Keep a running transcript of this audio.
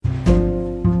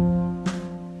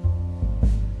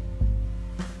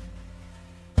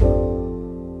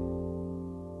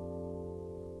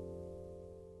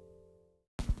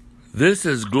This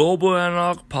is Global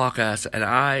Analog Podcast, and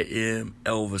I am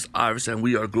Elvis Iverson.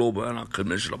 We are Global Analog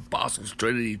Commission Apostles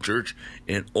Trinity Church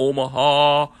in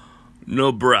Omaha,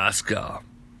 Nebraska.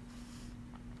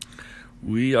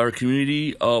 We are a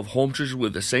community of home churches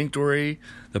with a sanctuary.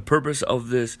 The purpose of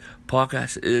this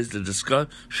podcast is to discuss,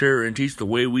 share, and teach the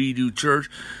way we do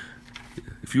church.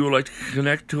 If you would like to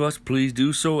connect to us, please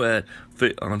do so on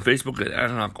Facebook at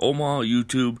Antioch Omaha,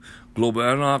 YouTube Global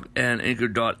Antioch, and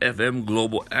Anchor.fm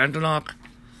Global Antioch.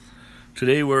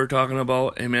 Today we're talking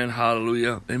about, amen,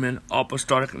 hallelujah, amen,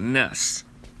 apostolicness.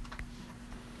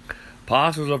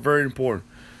 Apostles are very important.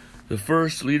 The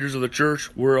first leaders of the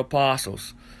church were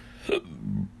apostles.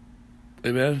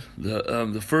 Amen.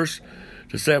 The first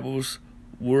disciples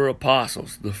were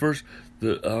apostles.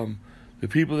 The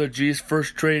people that Jesus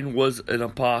first trained was an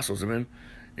apostles. Amen.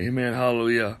 Amen.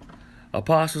 Hallelujah.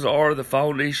 Apostles are the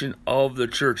foundation of the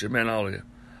church. Amen. Hallelujah.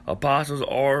 Apostles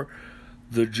are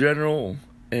the general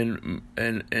and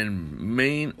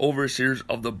main overseers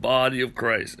of the body of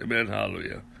Christ. Amen.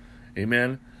 Hallelujah.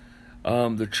 Amen.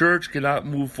 The church cannot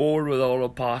move forward without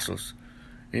apostles.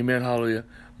 Amen. Hallelujah.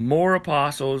 More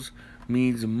apostles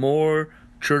means more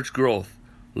church growth.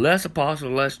 Less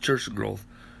apostles, less church growth.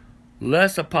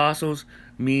 Less apostles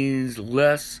means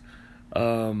less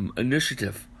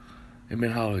initiative.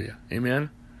 Amen. Hallelujah. Amen.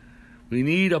 We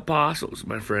need apostles,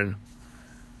 my friend.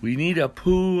 We need a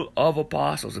pool of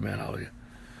apostles. Amen. Hallelujah.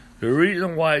 The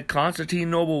reason why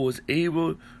Constantinople was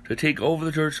able to take over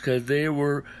the church because there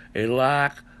were a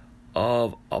lack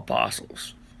of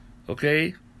apostles.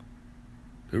 Okay?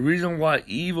 The reason why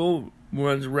evil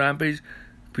runs rampage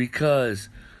because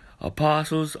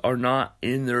apostles are not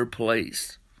in their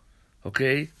place.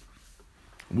 Okay?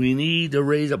 We need to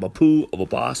raise up a pool of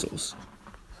apostles.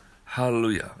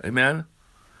 Hallelujah. Amen.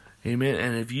 Amen.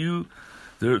 And if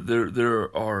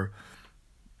there are,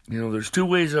 there's two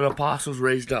ways that apostles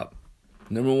raised up.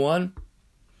 Number one,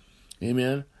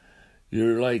 amen,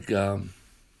 you're like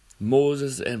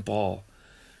Moses and Paul.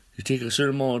 You take a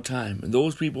certain amount of time, and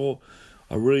those people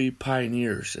are really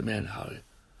pioneers. Amen. Hallelujah.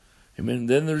 Amen.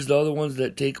 Then there's the other ones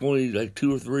that take only like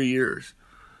 2 or 3 years.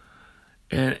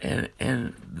 And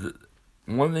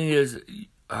one thing is,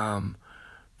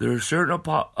 there are certain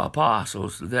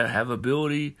apostles that have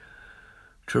ability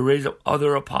to raise up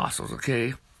other apostles,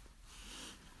 okay?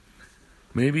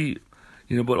 Maybe,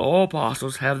 but all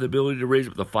apostles have the ability to raise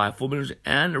up the fivefold ministry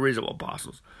and to raise up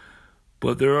apostles.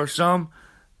 But there are some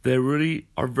that really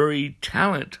are very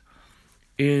talented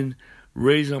in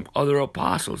raising up other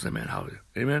apostles, amen, hallelujah,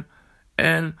 amen?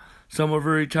 And some are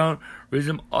very talented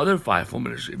raising up other fivefold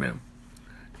ministry, amen,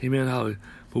 amen, hallelujah.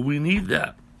 But we need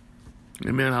that,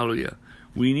 amen, hallelujah.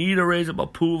 We need to raise up a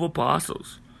pool of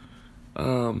apostles.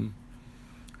 Amen.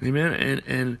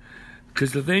 And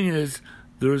because the thing is,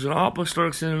 there's an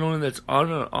apostolic synod that's on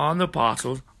the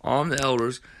apostles, on the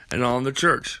elders, and on the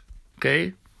church.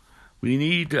 Okay? We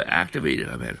need to activate it.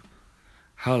 Amen.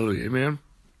 Hallelujah. Amen.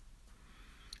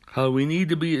 Hallelujah. We need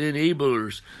to be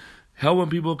enablers, helping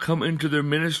people come into their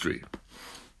ministry.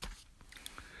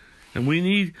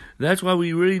 And that's why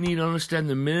we really need to understand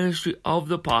the ministry of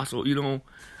the apostle.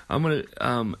 I'm gonna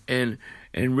and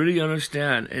really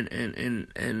understand and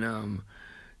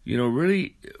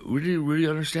really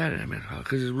understand it, amen,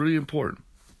 because it's really important.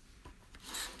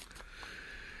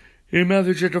 In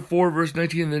Matthew chapter 4, verse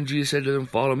 19, then Jesus said to them,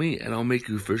 "Follow me, and I'll make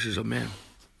you fishers of men."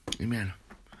 Amen.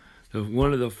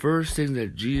 One of the first things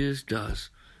that Jesus does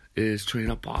is train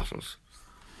apostles.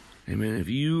 Amen. If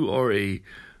you are a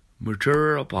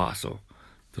mature apostle,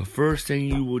 the first thing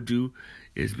you will do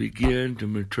is begin to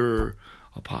mature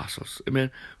apostles. Amen.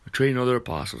 Train other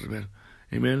apostles. Amen.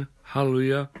 Amen.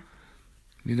 Hallelujah.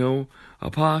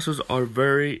 Apostles are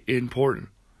very important.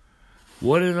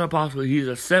 What is an apostle? He's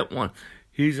a sent one.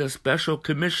 He's a special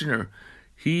commissioner.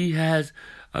 He has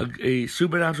a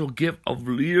supernatural gift of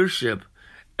leadership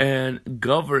and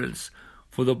governance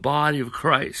for the body of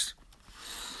Christ.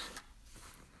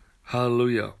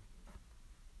 Hallelujah.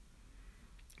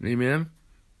 Amen.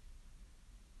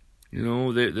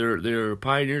 They're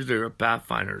pioneers, they're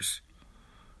pathfinders.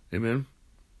 Amen.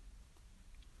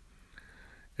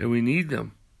 And we need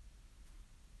them.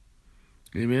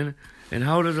 Amen. And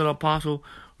how does an apostle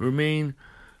remain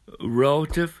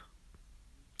relative?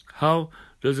 How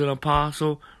does an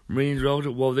apostle remain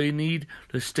relative? Well, they need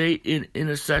to stay in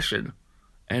intercession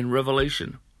and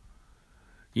revelation.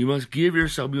 You must give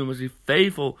yourself, you must be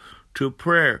faithful to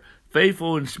prayer,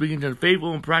 faithful in speaking to,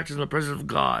 faithful in practicing the presence of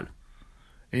God.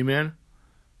 Amen.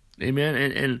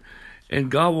 Amen.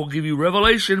 And God will give you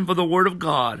revelation for the word of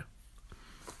God.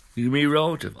 You may be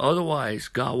relative. Otherwise,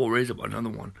 God will raise up another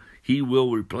one. He will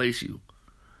replace you.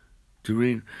 To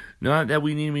remain, not that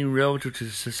we need to be relative to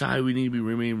society, we need to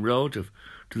remain relative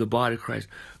to the body of Christ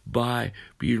by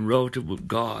being relative with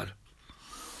God.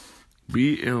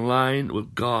 Be in line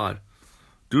with God.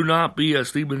 Do not be a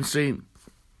sleeping saint.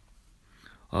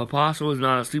 An apostle is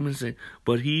not a sleeping saint,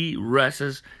 but he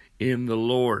rests in the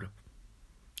Lord.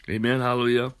 Amen.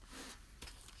 Hallelujah.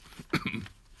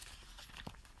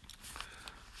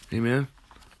 Amen.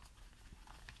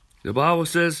 The Bible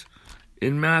says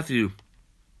in Matthew,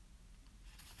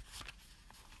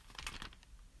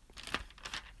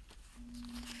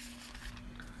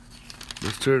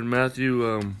 let's turn to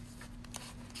Matthew.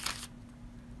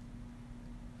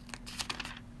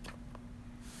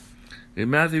 In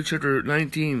Matthew chapter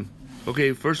 19.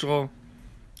 Okay, first of all,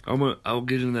 I'll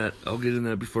get in that. I'll get in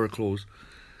that before I close.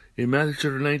 In Matthew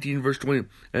chapter 19, verse 20,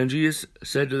 and Jesus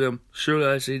said to them, surely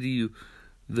I say to you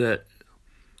that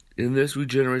in this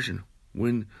regeneration,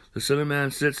 when the Son of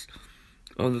Man sits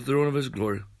on the throne of his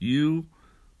glory, you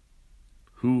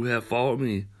who have followed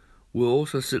me will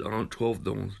also sit on 12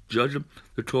 thrones, judging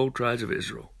the 12 tribes of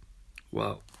Israel.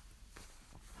 Wow.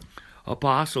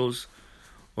 Apostles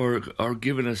are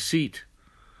given a seat,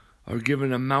 are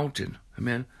given a mountain.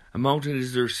 Amen. A mountain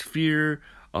is their sphere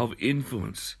of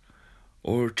influence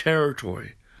or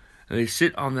territory. And they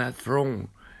sit on that throne.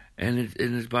 And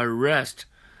it's by rest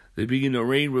they begin to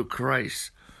reign with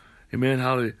Christ. Amen.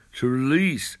 Hallelujah. To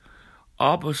release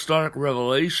apostolic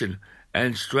revelation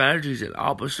and strategies and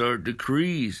apostolic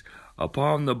decrees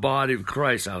upon the body of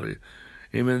Christ. Hallelujah.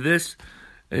 Amen.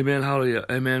 Amen. Hallelujah.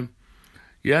 Amen.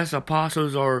 Yes,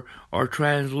 apostles are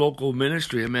translocal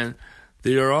ministry. Amen.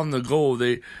 They are on the go.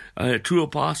 A true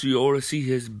apostle, you always see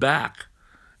his back.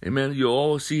 Amen. You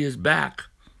always see his back.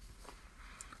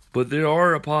 But there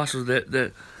are apostles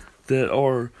that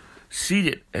are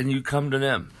seated, and you come to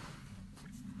them.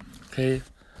 Okay.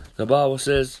 The Bible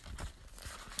says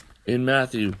in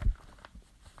Matthew,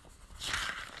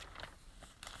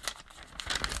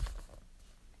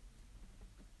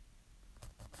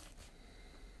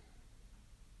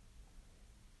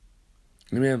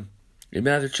 amen. In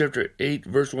Matthew chapter 8,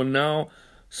 verse 1, now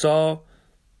Saul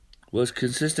was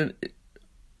consistent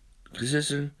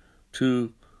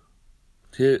to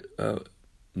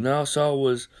now Saul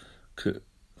was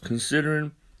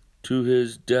considering to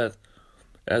his death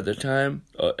at the time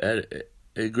at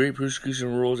a great persecution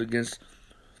arose against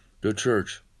the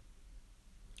church,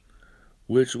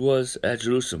 which was at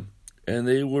Jerusalem, and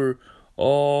they were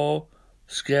all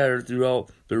scattered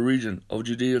throughout the region of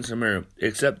Judea and Samaria,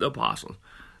 except the apostles.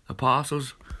 The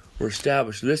apostles were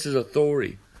established. This is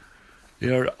authority.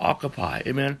 They are to occupy.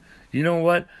 Amen. You know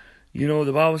what? You know,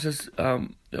 the Bible says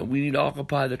that we need to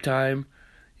occupy the time,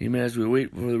 amen, as we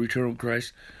wait for the return of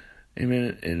Christ.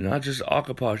 Amen. And not just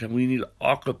occupy time, we need to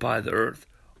occupy the earth.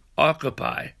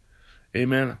 Occupy.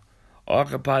 Amen.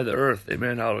 Occupy the earth.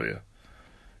 Amen. Hallelujah.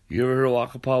 You ever heard of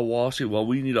Occupy Wall Street? Well,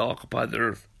 we need to occupy the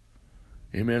earth.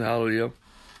 Amen. Hallelujah.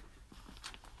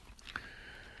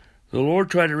 The Lord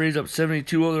tried to raise up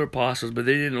 72 other apostles, but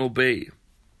they didn't obey.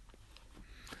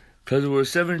 Because there were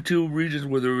 72 regions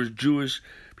where there was Jewish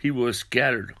people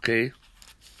scattered, okay?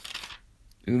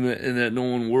 In that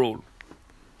known world.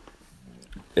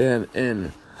 And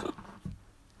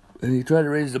he tried to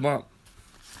raise them up.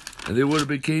 And they would have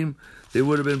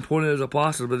been appointed as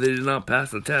apostles, but they did not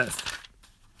pass the test.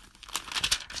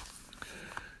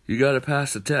 You got to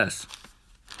pass the test.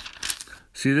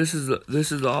 See, this is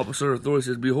the opposite of authority. It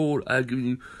says, behold, I have given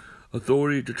you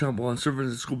authority to trample on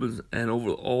serpents and scorpions and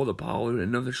over all the power,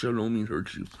 and nothing shall no means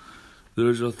hurt you.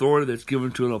 There's authority that's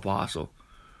given to an apostle.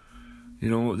 You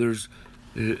know, it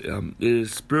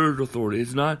is spiritual authority.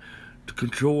 It's not to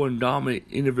control and dominate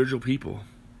individual people.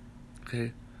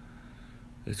 Okay?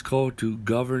 It's called to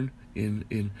govern in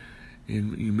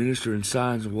you minister in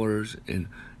signs and wonders, in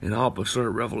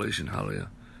apostolic revelation, hallelujah,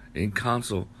 in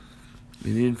counsel,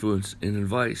 in influence, in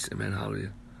advice, amen,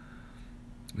 hallelujah.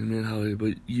 Amen, hallelujah.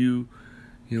 But you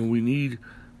know, we need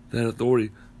that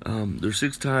authority. There's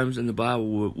 6 times in the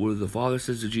Bible where the Father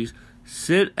says to Jesus,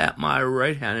 sit at my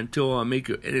right hand until I make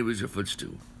your enemies your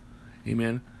footstool.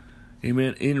 Amen.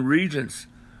 Amen. In regions,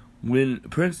 when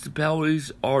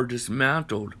principalities are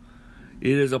dismantled,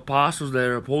 it is apostles that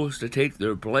are supposed to take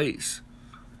their place.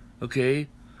 Okay?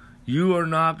 You are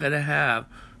not going to have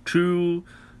true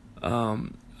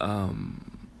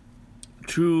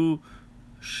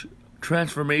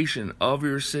transformation of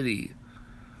your city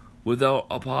without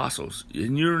apostles.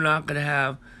 And you're not going to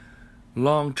have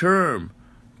long-term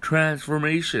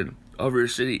transformation of your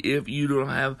city if you don't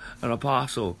have an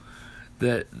apostle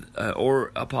that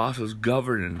or apostles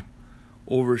governing,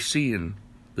 overseeing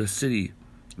the city.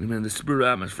 Amen. The spirit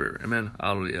atmosphere. Amen.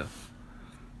 Hallelujah.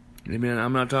 Amen.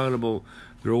 I'm not talking about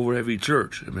they're over every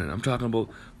church. Amen. I'm talking about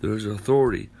there's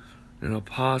authority, an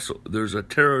apostle. There's a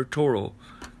territorial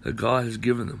that God has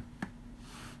given them.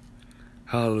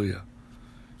 Hallelujah.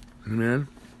 Amen.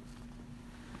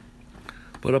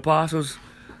 But apostles,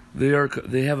 they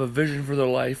have a vision for their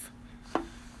life.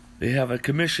 They have a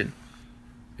commission.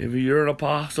 If you're an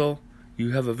apostle,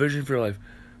 you have a vision for your life.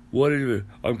 What is it?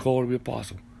 I'm called to be an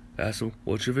apostle. Ask them,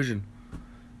 what's your vision?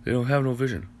 They don't have no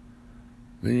vision.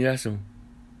 Then you ask them,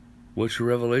 what's your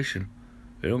revelation?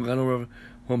 They don't got no revelation.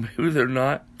 Well, maybe they're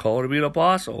not called to be an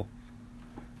apostle.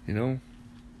 You know?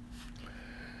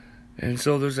 And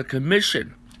so there's a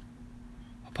commission.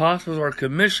 Apostles are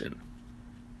commissioned.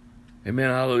 Amen,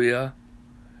 hallelujah.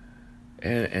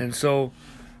 And so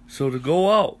to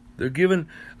go out, they're given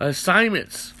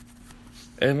assignments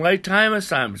and lifetime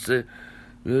assignments.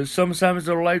 There's some assignments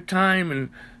are lifetime and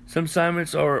some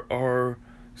assignments are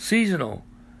seasonal.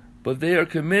 But they are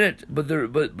committed, but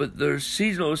their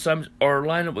seasonal assignments are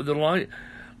lined up with the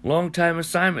long time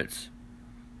assignments.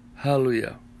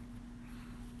 Hallelujah.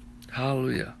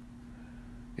 Hallelujah.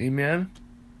 Amen.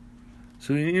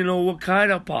 So you need to know what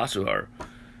kind of apostle you are.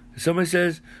 If somebody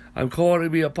says, I'm called to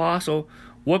be apostle,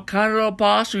 what kind of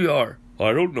apostle you are?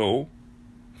 I don't know.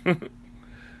 You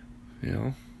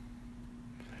know.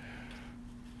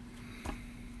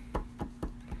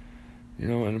 You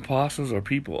know, and apostles are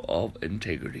people of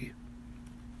integrity.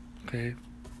 Okay?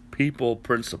 People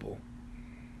principle.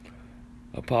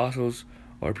 Apostles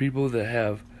are people that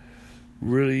have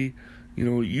really, you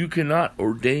know, you cannot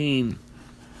ordain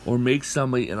or make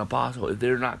somebody an apostle if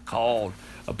they're not called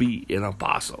to be an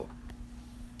apostle.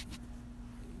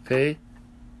 Okay?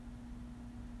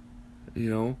 You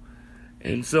know?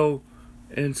 And so,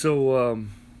 you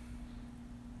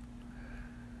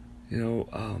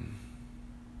know,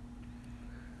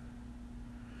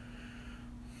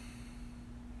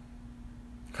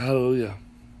 hallelujah.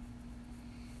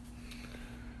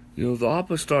 You know, the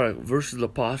apostolic versus the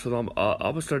apostle.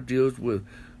 Apostolic deals with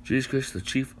Jesus Christ, the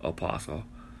chief apostle,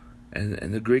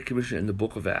 and the Great Commission in the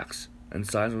book of Acts, and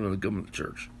signs of the government of the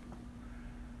church.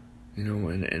 You know,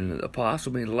 and the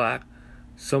apostle may lack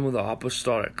some of the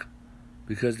apostolic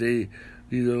because they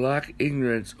either lack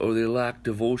ignorance or they lack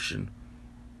devotion.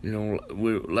 You know,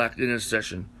 lack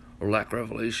intercession or lack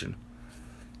revelation.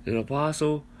 An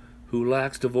apostle who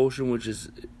lacks devotion, which is,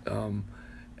 and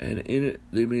in it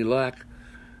they may lack,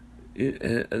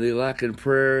 they lack in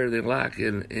prayer, they lack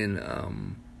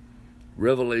in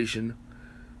revelation,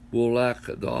 will lack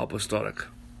the apostolic.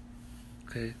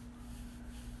 Okay.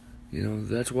 You know,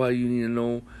 that's why you need to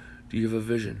know: do you have a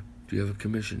vision? Do you have a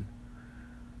commission?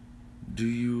 Do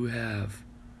you have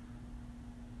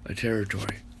a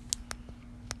territory?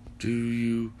 Do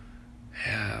you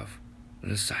have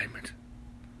an assignment?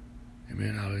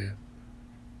 Amen, hallelujah.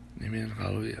 Amen,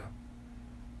 hallelujah.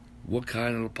 What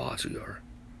kind of apostle you are?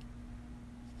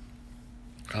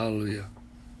 Hallelujah.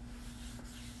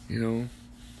 You know,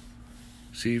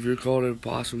 see, if you're called an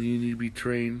apostle, you need to be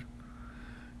trained.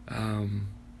 You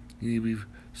need to be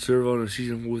served on a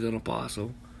season with an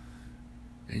apostle.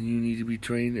 And you need to be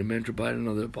trained and mentored by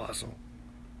another apostle.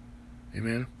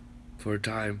 Amen? For a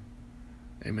time.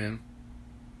 Amen?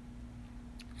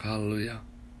 Hallelujah.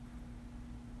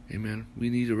 Amen. We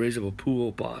need to raise up a pool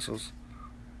of apostles.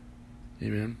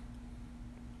 Amen.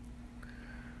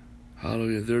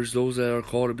 Hallelujah. There's those that are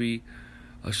called to be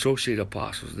associate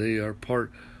apostles. They are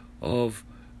part of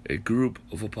a group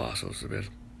of apostles. Amen.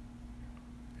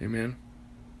 Amen.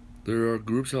 There are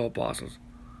groups of apostles.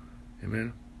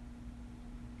 Amen.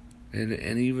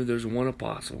 And even there's one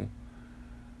apostle,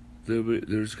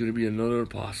 there's going to be another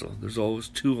apostle. There's always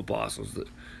two apostles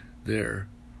there.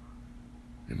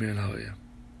 Amen. Hallelujah.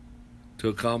 To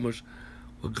accomplish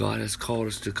what God has called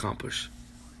us to accomplish.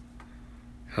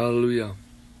 Hallelujah.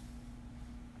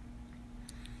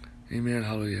 Amen.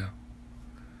 Hallelujah.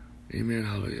 Amen.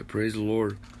 Hallelujah. Praise the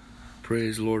Lord.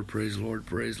 Praise the Lord. Praise the Lord.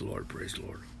 Praise the Lord. Praise the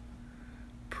Lord.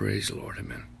 Praise the Lord.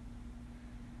 Amen.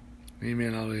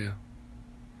 Amen. Hallelujah.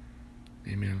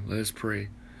 Amen. Let us pray.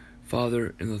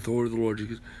 Father, in the authority of the Lord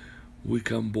Jesus, we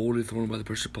come boldly thrown by the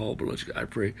precious power of the Lord Jesus. I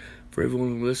pray for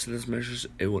everyone who listens to this message,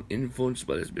 everyone influenced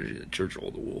by this ministry, the church all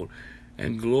the world,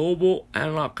 and global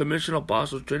analog commission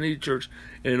apostles Trinity Church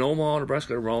in Omaha,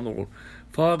 Nebraska, around the world.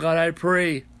 Father God, I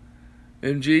pray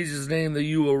in Jesus' name that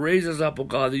you will raise us up, oh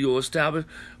God, that you will establish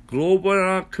global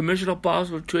analog commission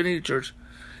apostles Trinity Church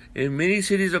in many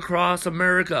cities across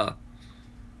America.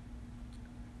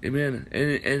 Amen.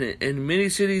 And in many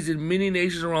cities in many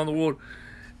nations around the world.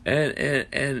 And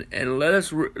let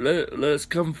us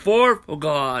come forth, oh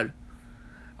God.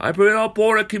 I pray all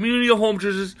for the community of home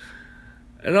churches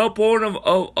an outpouring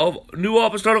of new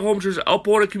apostolic home churches,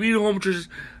 outpouring of community home churches,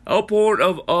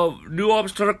 outpouring of new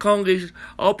apostolic congregations,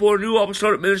 outpouring of new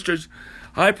apostolic ministries.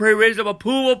 I pray, raise up a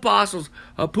pool of apostles,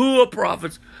 a pool of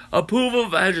prophets, a pool of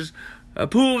evangelists, a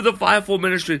pool of the fivefold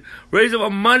ministry. Raise up a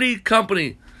mighty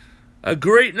company, a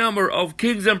great number of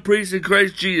kings and priests in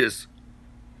Christ Jesus.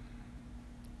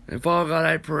 And Father God,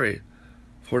 I pray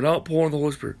for an outpouring of the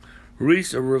Holy Spirit.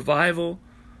 Release a revival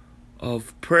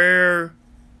of prayer,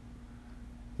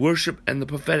 worship, and the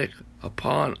prophetic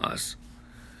upon us.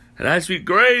 And I speak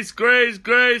grace, grace,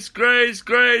 grace, grace,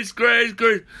 grace, grace,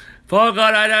 grace. Father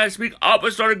God, I speak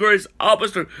apostolic grace,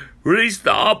 apostolic. Release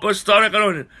the apostolic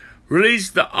anointing.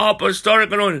 Release the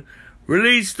apostolic anointing.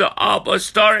 Release the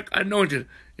apostolic anointing.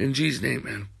 In Jesus' name,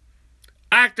 man.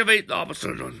 Activate the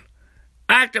apostolic anointing.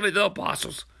 Activate the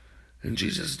apostles. In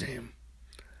Jesus' name.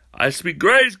 I speak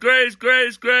grace, grace,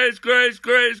 grace, grace, grace,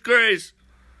 grace, grace.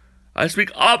 I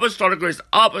speak apostolic grace,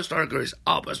 apostolic grace,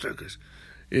 apostolic grace.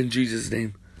 In Jesus'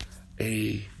 name.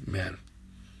 Amen.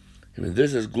 Amen.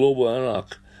 This is Global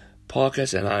Unlock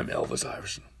Podcast, and I'm Elvis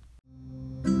Iverson.